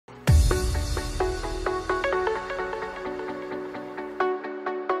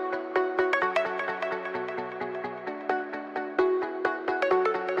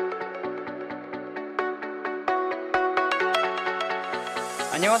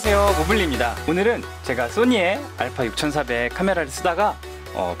안녕하세요, 모블리입니다. 오늘은 제가 소니의 알파 6400 카메라를 쓰다가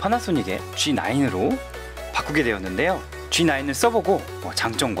파나소닉의 G9으로 바꾸게 되었는데요. G9을 써보고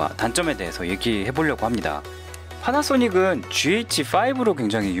장점과 단점에 대해서 얘기해 보려고 합니다. 파나소닉은 GH5로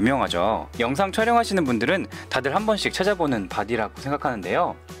굉장히 유명하죠. 영상 촬영하시는 분들은 다들 한 번씩 찾아보는 바디라고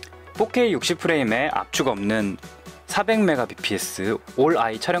생각하는데요. 4K 60프레임에 압축 없는 400mbps 올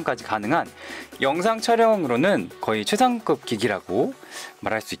아이 촬영까지 가능한 영상 촬영으로는 거의 최상급 기기라고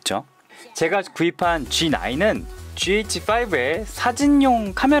말할 수 있죠. 제가 구입한 G9은 GH5의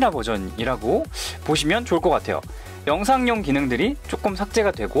사진용 카메라 버전이라고 보시면 좋을 것 같아요. 영상용 기능들이 조금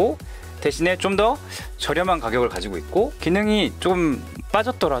삭제가 되고 대신에 좀 더 저렴한 가격을 가지고 있고, 기능이 좀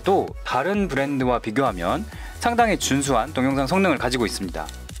빠졌더라도 다른 브랜드와 비교하면 상당히 준수한 동영상 성능을 가지고 있습니다.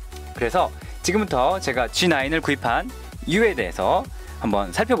 그래서 지금부터 제가 G9을 구입한 이유에 대해서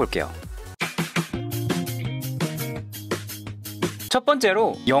한번 살펴볼게요. 첫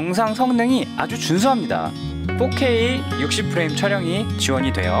번째로 영상 성능이 아주 준수합니다. 4K 60프레임 촬영이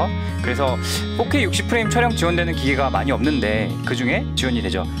지원이 돼요. 그래서 4K 60프레임 촬영 지원되는 기기가 많이 없는데 그 중에 지원이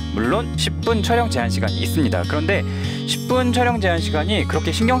되죠. 물론 10분 촬영 제한 시간이 있습니다. 그런데 10분 촬영 제한 시간이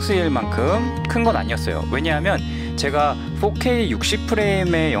그렇게 신경 쓰일 만큼 큰 건 아니었어요. 왜냐하면 제가 4K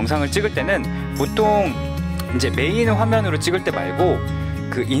 60프레임의 영상을 찍을 때는 보통 이제 메인 화면으로 찍을 때 말고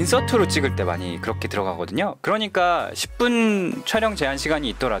그 인서트로 찍을 때 많이 그렇게 들어가거든요. 그러니까 10분 촬영 제한 시간이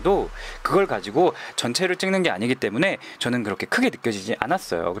있더라도 그걸 가지고 전체를 찍는 게 아니기 때문에 저는 그렇게 크게 느껴지지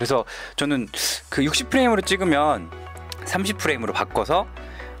않았어요. 그래서 저는 그 60프레임으로 찍으면 30프레임으로 바꿔서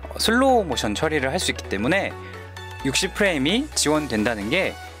슬로우 모션 처리를 할 수 있기 때문에 60프레임이 지원된다는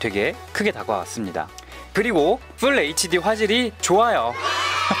게 되게 크게 다가왔습니다. 그리고 풀 HD 화질이 좋아요.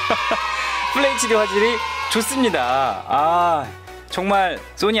 풀 HD 화질이 좋습니다. 정말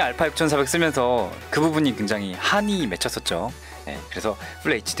소니 알파 6400 쓰면서 그 부분이 굉장히 한이 맺혔었죠. 그래서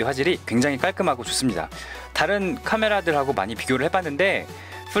풀 HD 화질이 굉장히 깔끔하고 좋습니다. 다른 카메라들하고 많이 비교를 해봤는데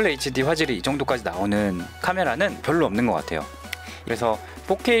풀 HD 화질이 이 정도까지 나오는 카메라는 별로 없는 것 같아요. 그래서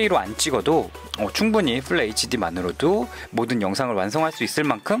 4K로 안 찍어도 충분히 풀 HD만으로도 모든 영상을 완성할 수 있을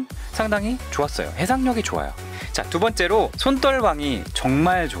만큼 상당히 좋았어요. 해상력이 좋아요. 자, 두 번째로 손떨방이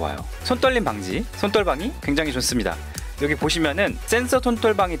정말 좋아요. 손떨림 방지, 손떨방이 굉장히 좋습니다. 여기 보시면은 센서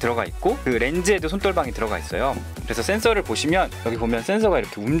손떨방이 들어가 있고 그 렌즈에도 손떨방이 들어가 있어요. 그래서 센서를 보시면 여기 보면 센서가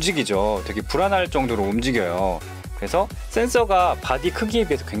이렇게 움직이죠. 되게 불안할 정도로 움직여요. 그래서 센서가 바디 크기에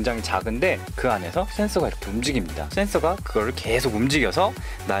비해서 굉장히 작은데 그 안에서 센서가 이렇게 움직입니다. 센서가 그거를 계속 움직여서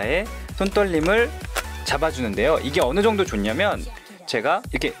나의 손떨림을 잡아주는데요. 이게 어느 정도 좋냐면 제가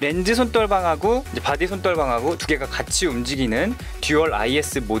이렇게 렌즈 손떨방하고 이제 바디 손떨방하고 두 개가 같이 움직이는 듀얼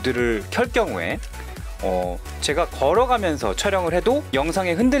IS 모드를 켤 경우에 제가 걸어가면서 촬영을 해도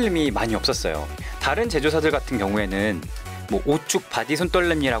영상에 흔들림이 많이 없었어요. 다른 제조사들 같은 경우에는 뭐 오축 바디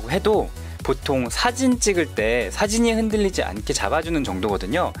손떨림이라고 해도 보통 사진 찍을 때 사진이 흔들리지 않게 잡아주는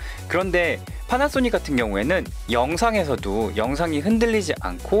정도거든요. 그런데 파나소닉 같은 경우에는 영상에서도 영상이 흔들리지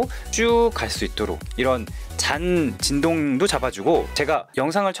않고 쭉 갈 수 있도록 이런 잔 진동도 잡아주고, 제가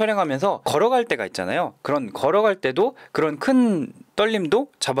영상을 촬영하면서 걸어갈 때가 있잖아요. 그런 걸어갈 때도 그런 큰 떨림도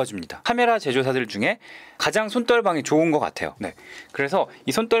잡아줍니다. 카메라 제조사들 중에 가장 손떨방이 좋은 것 같아요. 그래서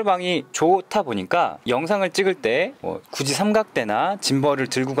이 손떨방이 좋다 보니까 영상을 찍을 때 굳이 삼각대나 짐벌을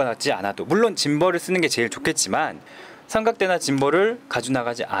들고 가지 않아도, 물론 짐벌을 쓰는 게 제일 좋겠지만 삼각대나 짐벌을 가지고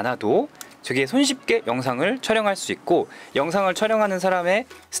나가지 않아도 되게 손쉽게 영상을 촬영할 수 있고, 영상을 촬영하는 사람의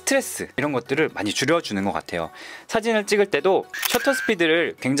스트레스 이런 것들을 많이 줄여주는 것 같아요. 사진을 찍을 때도 셔터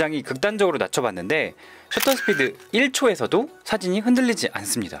스피드를 굉장히 극단적으로 낮춰봤는데 셔터 스피드 1초에서도 사진이 흔들리지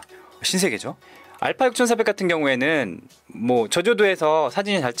않습니다. 신세계죠. 알파 6400 같은 경우에는 뭐 저조도에서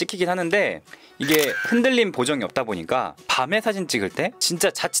사진이 잘 찍히긴 하는데 이게 흔들림 보정이 없다 보니까 밤에 사진 찍을 때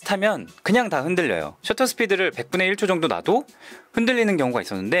진짜 자칫하면 그냥 다 흔들려요. 셔터 스피드를 100분의 1초 정도 놔도 흔들리는 경우가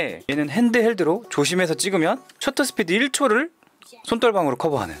있었는데 얘는 핸드헬드로 조심해서 찍으면 셔터 스피드 1초를 손떨방으로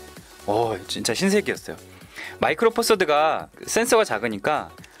커버하는, 진짜 신세계였어요. 마이크로 포서드가 센서가 작으니까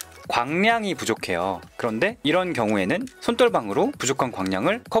광량이 부족해요. 그런데 이런 경우에는 손떨방으로 부족한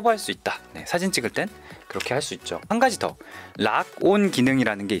광량을 커버할 수 있다. 사진 찍을 땐 그렇게 할 수 있죠. 한 가지 더, 락온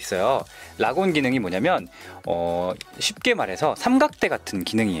기능이라는 게 있어요. 락온 기능이 뭐냐면 쉽게 말해서 삼각대 같은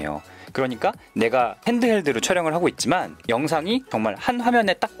기능이에요. 그러니까 내가 핸드헬드로 촬영을 하고 있지만 영상이 정말 한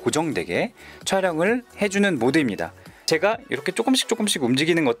화면에 딱 고정되게 촬영을 해주는 모드입니다. 제가 이렇게 조금씩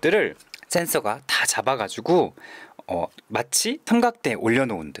움직이는 것들을 센서가 다 잡아가지고 마치 삼각대에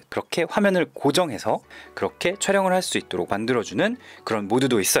올려놓은 듯 그렇게 화면을 고정해서 그렇게 촬영을 할 수 있도록 만들어주는 그런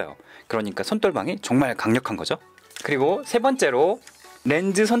모드도 있어요. 그러니까 손떨방이 정말 강력한 거죠. 그리고 세 번째로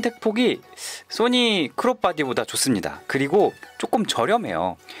렌즈 선택폭이 소니 크롭바디보다 좋습니다. 그리고 조금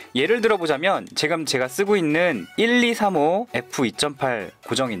저렴해요. 예를 들어보자면 지금 제가 쓰고 있는 1235 f2.8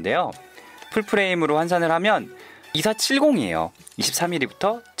 고정인데요. 풀프레임으로 환산을 하면 2470이에요.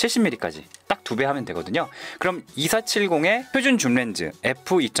 23mm부터 70mm까지 딱 2배 하면 되거든요. 그럼 2470의 표준 줌렌즈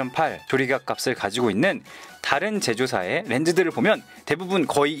f2.8 조리각 값을 가지고 있는 다른 제조사의 렌즈들을 보면 대부분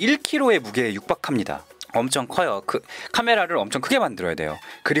거의 1kg의 무게에 육박합니다. 엄청 커요. 그 카메라를 엄청 크게 만들어야 돼요.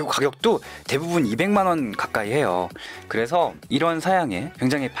 그리고 가격도 대부분 200만 원 가까이 해요. 그래서 이런 사양의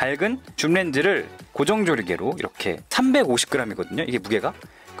굉장히 밝은 줌렌즈를 고정조리개로 이렇게 350g이거든요. 이게 무게가.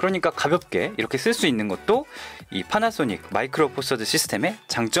 그러니까 가볍게 이렇게 쓸 수 있는 것도 이 파나소닉 마이크로 포서드 시스템의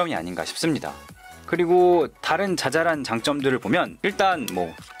장점이 아닌가 싶습니다. 그리고 다른 자잘한 장점들을 보면 일단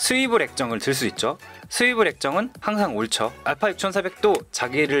뭐 스위블 액정을 들 수 있죠. 스위블 액정은 항상 옳죠. 알파 6400도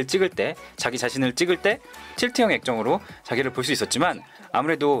자기를 찍을 때, 자기 자신을 찍을 때 틸트형 액정으로 자기를 볼 수 있었지만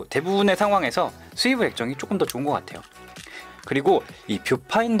아무래도 대부분의 상황에서 스위블 액정이 조금 더 좋은 것 같아요. 그리고 이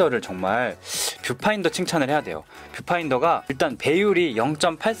뷰파인더를 정말 뷰파인더 칭찬을 해야 돼요. 뷰파인더가 일단 배율이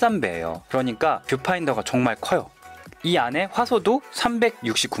 0.83배예요. 그러니까 뷰파인더가 정말 커요. 이 안에 화소도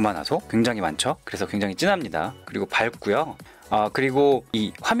 369만 화소, 굉장히 많죠. 그래서 굉장히 진합니다. 그리고 밝고요. 그리고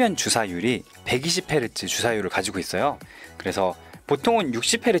이 화면 주사율이 120Hz 주사율을 가지고 있어요. 그래서 보통은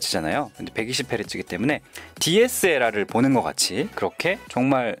 60Hz잖아요. 근데 120Hz이기 때문에 DSLR을 보는 것 같이 그렇게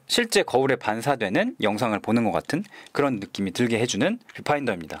정말 실제 거울에 반사되는 영상을 보는 것 같은 그런 느낌이 들게 해주는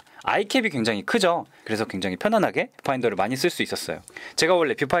뷰파인더입니다. 아이캡이 굉장히 크죠. 그래서 굉장히 편안하게 뷰파인더를 많이 쓸 수 있었어요. 제가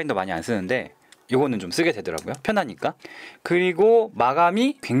원래 뷰파인더 많이 안 쓰는데 요거는 좀 쓰게 되더라고요. 편하니까. 그리고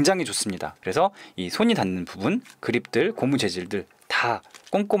마감이 굉장히 좋습니다. 그래서 이 손이 닿는 부분, 그립들, 고무 재질들 다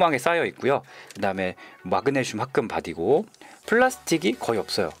꼼꼼하게 쌓여 있고요. 그 다음에 마그네슘 합금 바디고 플라스틱이 거의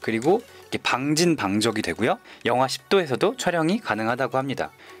없어요. 그리고 이게 방진방적이 되고요. 영하 10도에서도 촬영이 가능하다고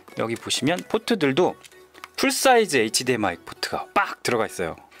합니다. 여기 보시면 포트들도 풀사이즈 HDMI 포트가 빡 들어가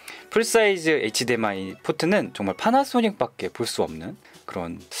있어요. 풀사이즈 HDMI 포트는 정말 파나소닉밖에 볼 수 없는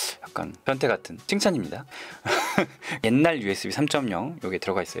그런 약간 변태 같은 칭찬입니다. 옛날 USB 3.0 여기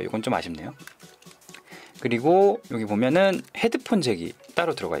들어가 있어요. 이건 좀 아쉽네요. 그리고 여기 보면은 헤드폰 잭이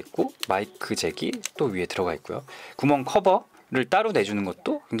따로 들어가 있고 마이크 잭이 또 위에 들어가 있고요. 구멍 커버를 따로 내주는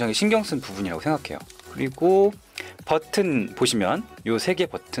것도 굉장히 신경 쓴 부분이라고 생각해요. 그리고 버튼 보시면 요 3개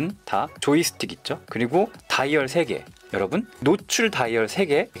버튼 다 조이스틱 있죠. 그리고 다이얼 3개. 여러분 노출 다이얼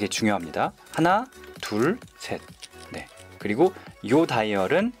 3개 이게 중요합니다. 하나, 둘, 셋. 네. 그리고 요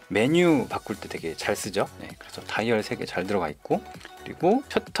다이얼은 메뉴 바꿀 때 되게 잘 쓰죠. 네. 그래서 다이얼 3개 잘 들어가 있고 그리고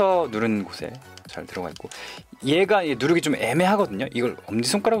셔터 누른 곳에 잘 들어가 있고 얘가 누르기 좀 애매하거든요. 이걸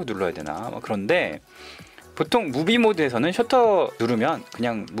엄지손가락으로 눌러야 되나 그런데 보통 무비 모드에서는 셔터 누르면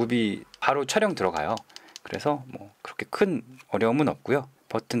그냥 무비 바로 촬영 들어가요. 그래서 뭐 그렇게 큰 어려움은 없고요.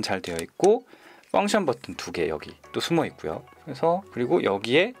 버튼 잘 되어 있고 펑션 버튼 2개 여기 또 숨어 있고요. 그래서 그리고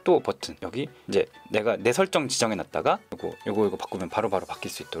여기에 또 버튼 여기 이제 내가 내 설정 지정해 놨다가 요거 바꾸면 바로바로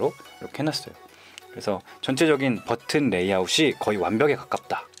바뀔 수 있도록 이렇게 해놨어요. 그래서 전체적인 버튼 레이아웃이 거의 완벽에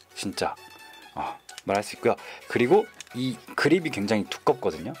가깝다. 진짜 말할 수 있고요. 그리고 이 그립이 굉장히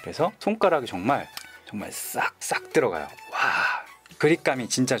두껍거든요. 그래서 손가락이 정말 싹 들어가요. 와, 그립감이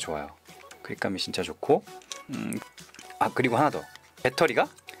진짜 좋아요. 그립감이 진짜 좋고 그리고 하나 더 배터리가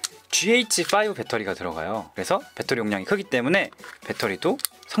GH5 배터리가 들어가요. 그래서 배터리 용량이 크기 때문에 배터리도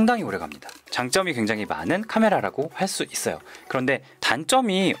상당히 오래 갑니다. 장점이 굉장히 많은 카메라라고 할 수 있어요. 그런데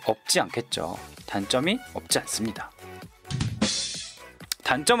단점이 없지 않겠죠. 단점이 없지 않습니다.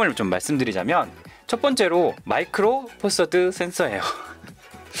 단점을 좀 말씀드리자면 첫 번째로 마이크로 포서드 센서예요.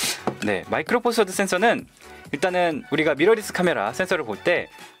 네, 마이크로 포서드 센서는 일단은 우리가 미러리스 카메라 센서를 볼 때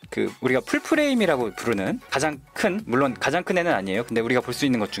우리가 풀프레임이라고 부르는 물론 가장 큰 애는 아니에요. 근데 우리가 볼 수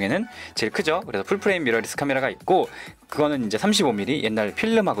있는 것 중에는 제일 크죠. 그래서 풀프레임 미러리스 카메라가 있고 그거는 이제 35mm 옛날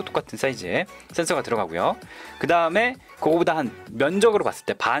필름하고 똑같은 사이즈의 센서가 들어가고요. 그 다음에 그거보다 한 면적으로 봤을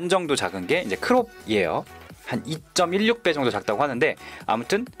때 반 정도 작은 게 이제 크롭이에요. 한 2.16배 정도 작다고 하는데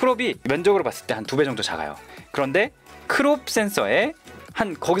아무튼 크롭이 면적으로 봤을 때 한 2배 정도 작아요. 그런데 크롭 센서에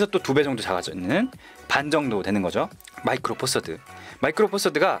거기서 또 2배 정도 작아지는 반 정도 되는 거죠. 마이크로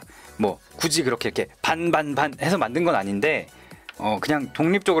포서드가 뭐 굳이 그렇게 이렇게 반 해서 만든 건 아닌데 그냥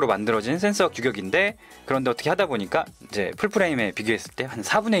독립적으로 만들어진 센서 규격인데 그런데 어떻게 하다 보니까 이제 풀프레임에 비교했을 때 한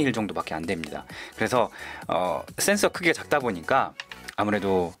 4분의 1 정도밖에 안 됩니다. 그래서 센서 크기가 작다 보니까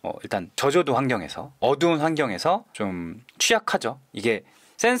아무래도 일단 저조도 환경에서 어두운 환경에서 좀 취약하죠. 이게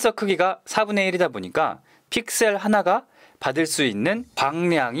센서 크기가 4분의 1이다 보니까 픽셀 하나가 받을 수 있는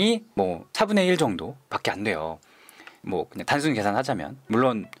광량이 뭐 4분의 1 정도밖에 안 돼요. 뭐 그냥 단순 계산하자면,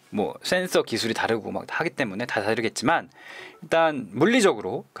 물론 뭐 센서 기술이 다르고 막 하기 때문에 다 다르겠지만 일단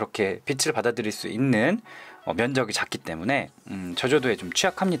물리적으로 그렇게 빛을 받아들일 수 있는 면적이 작기 때문에 저조도에 좀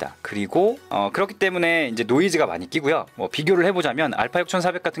취약합니다. 그리고 그렇기 때문에 이제 노이즈가 많이 끼고요. 뭐 비교를 해보자면 알파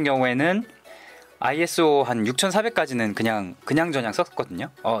 6400 같은 경우에는 ISO 한 6400까지는 그냥저냥 썼거든요.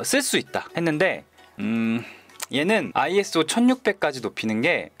 쓸 수 있다 했는데 얘는 ISO 1600까지 높이는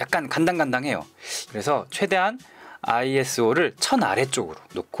게 약간 간당간당해요. 그래서 최대한 ISO를 1000 아래쪽으로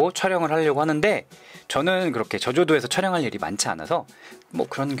놓고 촬영을 하려고 하는데 저는 그렇게 저조도에서 촬영할 일이 많지 않아서 뭐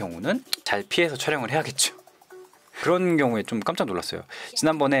그런 경우는 잘 피해서 촬영을 해야겠죠. 그런 경우에 좀 깜짝 놀랐어요.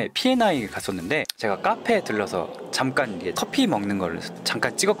 지난번에 P&I 갔었는데 제가 카페에 들러서 잠깐 이게 커피 먹는 걸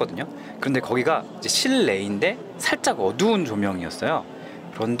잠깐 찍었거든요. 그런데 거기가 이제 실내인데 살짝 어두운 조명이었어요.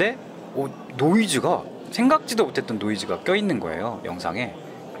 그런데 노이즈가 생각지도 못했던 노이즈가 껴있는 거예요, 영상에.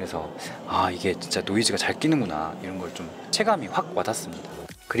 그래서 이게 진짜 노이즈가 잘 끼는구나, 이런 걸 좀 체감이 확 와닿습니다.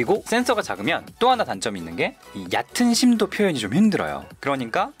 그리고 센서가 작으면 또 하나 단점이 있는 게 이 얕은 심도 표현이 좀 힘들어요.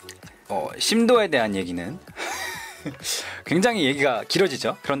 그러니까 심도에 대한 얘기는 굉장히 얘기가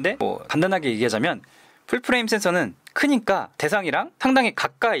길어지죠. 그런데 뭐 간단하게 얘기하자면 풀프레임 센서는 크니까 대상이랑 상당히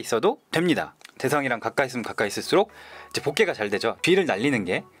가까이 있어도 됩니다. 대상이랑 가까이 있으면 가까이 있을수록 이제 복개가 잘 되죠. 뒤를 날리는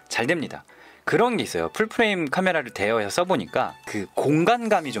게 잘 됩니다. 그런 게 있어요. 풀프레임 카메라를 대여해서 써보니까 그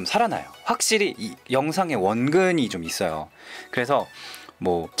공간감이 좀 살아나요. 확실히 이 영상의 원근이 좀 있어요. 그래서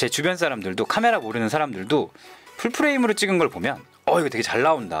뭐 제 주변 사람들도, 카메라 모르는 사람들도 풀프레임으로 찍은 걸 보면 이거 되게 잘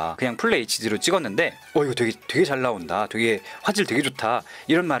나온다. 그냥 풀 HD로 찍었는데 이거 되게 잘 나온다. 되게 화질 되게 좋다.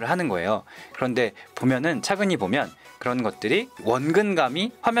 이런 말을 하는 거예요. 그런데 보면은 차근히 보면 그런 것들이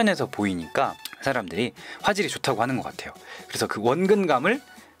원근감이 화면에서 보이니까 사람들이 화질이 좋다고 하는 것 같아요. 그래서 그 원근감을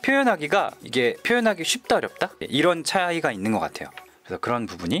표현하기 쉽다 어렵다? 이런 차이가 있는 것 같아요. 그래서 그런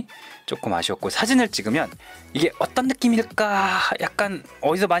부분이 조금 아쉬웠고, 사진을 찍으면 이게 어떤 느낌일까? 약간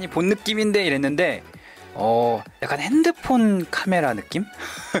어디서 많이 본 느낌인데 이랬는데 약간 핸드폰 카메라 느낌?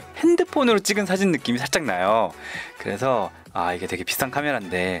 핸드폰으로 찍은 사진 느낌이 살짝 나요. 그래서 이게 되게 비싼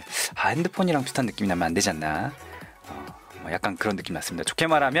카메라인데 핸드폰이랑 비슷한 느낌이 나면 안 되지 않나, 약간 그런 느낌 났습니다. 좋게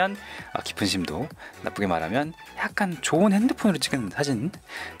말하면 깊은 심도, 나쁘게 말하면 약간 좋은 핸드폰으로 찍은 사진.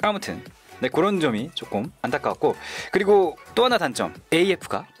 아무튼 네, 그런 점이 조금 안타까웠고, 그리고 또 하나 단점,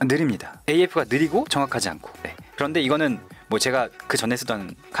 AF가 느립니다. AF가 느리고 정확하지 않고. 네. 그런데 이거는 뭐 제가 그 전에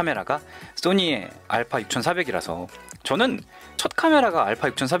쓰던 카메라가 소니의 알파 6400이라서 저는 첫 카메라가 알파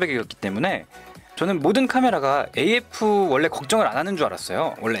 6400이었기 때문에 저는 모든 카메라가 AF 원래 걱정을 안 하는 줄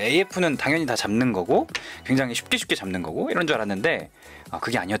알았어요. 원래 AF는 당연히 다 잡는 거고 굉장히 쉽게 잡는 거고 이런 줄 알았는데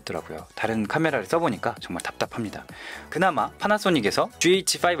그게 아니었더라고요. 다른 카메라를 써보니까 정말 답답합니다. 그나마 파나소닉에서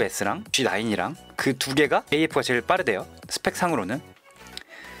GH5S랑 G9이랑 그 두 개가 AF가 제일 빠르대요, 스펙상으로는.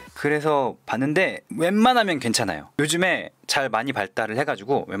 그래서 봤는데 웬만하면 괜찮아요. 요즘에 잘 많이 발달을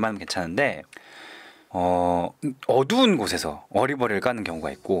해가지고 웬만하면 괜찮은데 어두운 곳에서 어리버리를 까는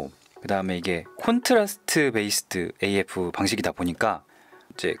경우가 있고, 그 다음에 이게 콘트라스트 베이스드 AF 방식이다 보니까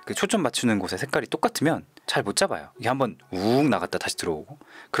이제 그 초점 맞추는 곳의 색깔이 똑같으면 잘 못 잡아요. 이게 한번 욱 나갔다 다시 들어오고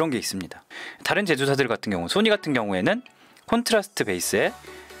그런 게 있습니다. 다른 제조사들 같은 경우, 소니 같은 경우에는 콘트라스트 베이스에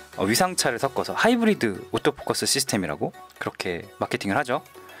위상차를 섞어서 하이브리드 오토포커스 시스템이라고 그렇게 마케팅을 하죠.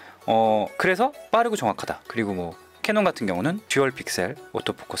 그래서 빠르고 정확하다. 그리고 뭐 캐논 같은 경우는 듀얼 픽셀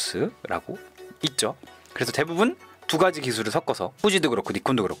오토포커스라고 있죠. 그래서 대부분 두 가지 기술을 섞어서, 후지도 그렇고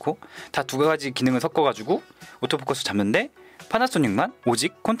니콘도 그렇고 다 두 가지 기능을 섞어가지고 오토포커스 잡는데, 파나소닉만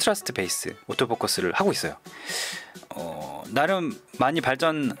오직 콘트라스트 베이스 오토포커스를 하고 있어요. 나름 많이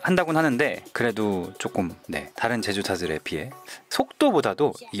발전한다고는 하는데 그래도 조금 다른 제조사들에 비해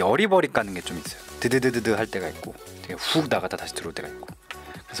속도보다도 이 어리버리 까는 게 좀 있어요. 드드드드드 할 때가 있고 되게 훅 나갔다 다시 들어올 때가 있고,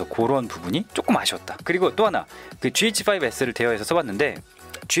 그래서 그런 부분이 조금 아쉬웠다. 그리고 또 하나, 그 GH5S를 대여해서 써봤는데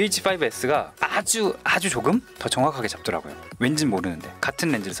GH5S가 아주 조금 더 정확하게 잡더라고요. 왠진 모르는데,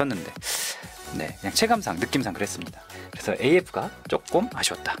 같은 렌즈를 썼는데 그냥 체감상, 느낌상 그랬습니다. 그래서 AF가 조금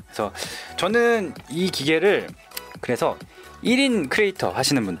아쉬웠다. 그래서 저는 이 기계를 그래서 1인 크리에이터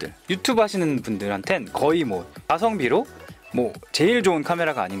하시는 분들, 유튜브 하시는 분들한텐 거의 뭐 가성비로 뭐 제일 좋은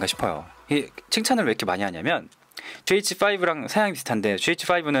카메라가 아닌가 싶어요. 이 칭찬을 왜 이렇게 많이 하냐면 GH5랑 사양이 비슷한데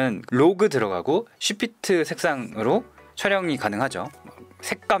GH5는 로그 들어가고 쉽피트 색상으로 촬영이 가능하죠.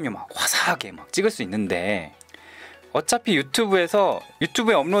 색감이 막 화사하게 막 찍을 수 있는데 어차피 유튜브에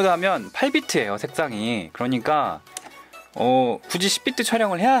업로드하면 8비트예요, 색상이. 그러니까 굳이 10비트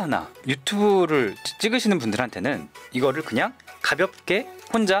촬영을 해야 하나? 유튜브를 찍으시는 분들한테는 이거를 그냥 가볍게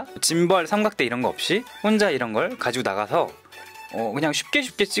혼자 짐벌 삼각대 이런 거 없이 혼자 이런 걸 가지고 나가서 그냥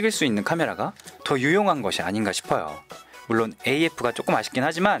쉽게 찍을 수 있는 카메라가 더 유용한 것이 아닌가 싶어요. 물론 AF가 조금 아쉽긴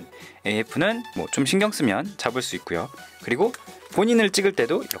하지만 AF는 뭐 좀 신경 쓰면 잡을 수 있고요. 그리고 본인을 찍을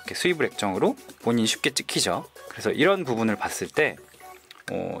때도 이렇게 수입을 액정으로 본인이 쉽게 찍히죠. 그래서 이런 부분을 봤을 때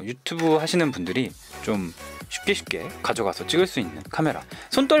유튜브 하시는 분들이 좀 쉽게 가져가서 찍을 수 있는 카메라.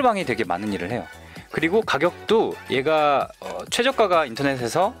 손떨방이 되게 많은 일을 해요. 그리고 가격도 얘가 최저가가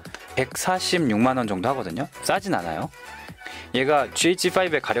인터넷에서 146만원 정도 하거든요. 싸진 않아요. 얘가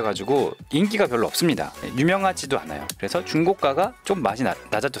GH5에 가려가지고 인기가 별로 없습니다. 유명하지도 않아요. 그래서 중고가가 좀 맛이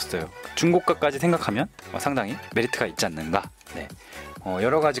낮아졌어요. 중고가까지 생각하면 상당히 메리트가 있지 않는가. 네.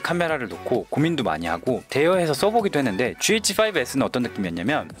 여러가지 카메라를 놓고 고민도 많이 하고 대여해서 써보기도 했는데 GH5S는 어떤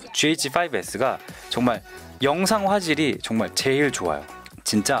느낌이었냐면 GH5S가 정말 영상 화질이 정말 제일 좋아요.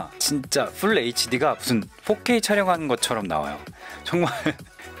 진짜 풀 HD가 무슨 4K 촬영하는 것처럼 나와요. 정말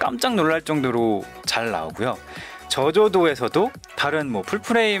깜짝 놀랄 정도로 잘 나오고요. 저조도에서도 다른 뭐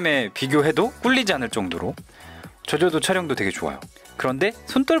풀프레임에 비교해도 꿀리지 않을 정도로 저조도 촬영도 되게 좋아요. 그런데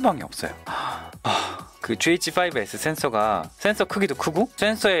손떨방이 없어요. 그 GH5S 센서 크기도 크고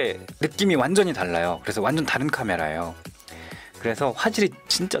센서의 느낌이 완전히 달라요. 그래서 완전 다른 카메라예요. 그래서 화질이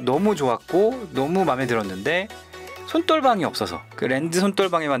진짜 너무 좋았고 너무 마음에 들었는데 손떨방이 없어서 그 렌즈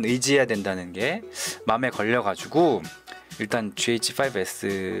손떨방에만 의지해야 된다는 게 마음에 걸려가지고 일단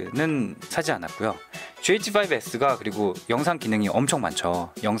GH5S는 사지 않았고요. GH5S가 그리고 영상 기능이 엄청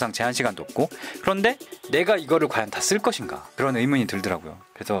많죠. 영상 제한 시간도 없고. 그런데 내가 이거를 과연 다 쓸 것인가 그런 의문이 들더라고요.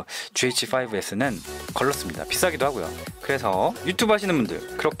 그래서 GH5S는 걸렀습니다. 비싸기도 하고요. 그래서 유튜브 하시는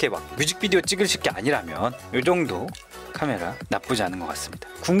분들 그렇게 막 뮤직비디오 찍으실 게 아니라면 이 정도 카메라 나쁘지 않은 것 같습니다.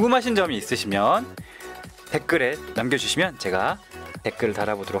 궁금하신 점이 있으시면 댓글에 남겨주시면 제가 댓글을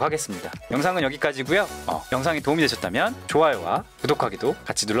달아보도록 하겠습니다. 영상은 여기까지고요. 영상이 도움이 되셨다면 좋아요와 구독하기도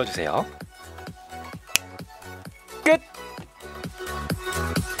같이 눌러주세요. 끝!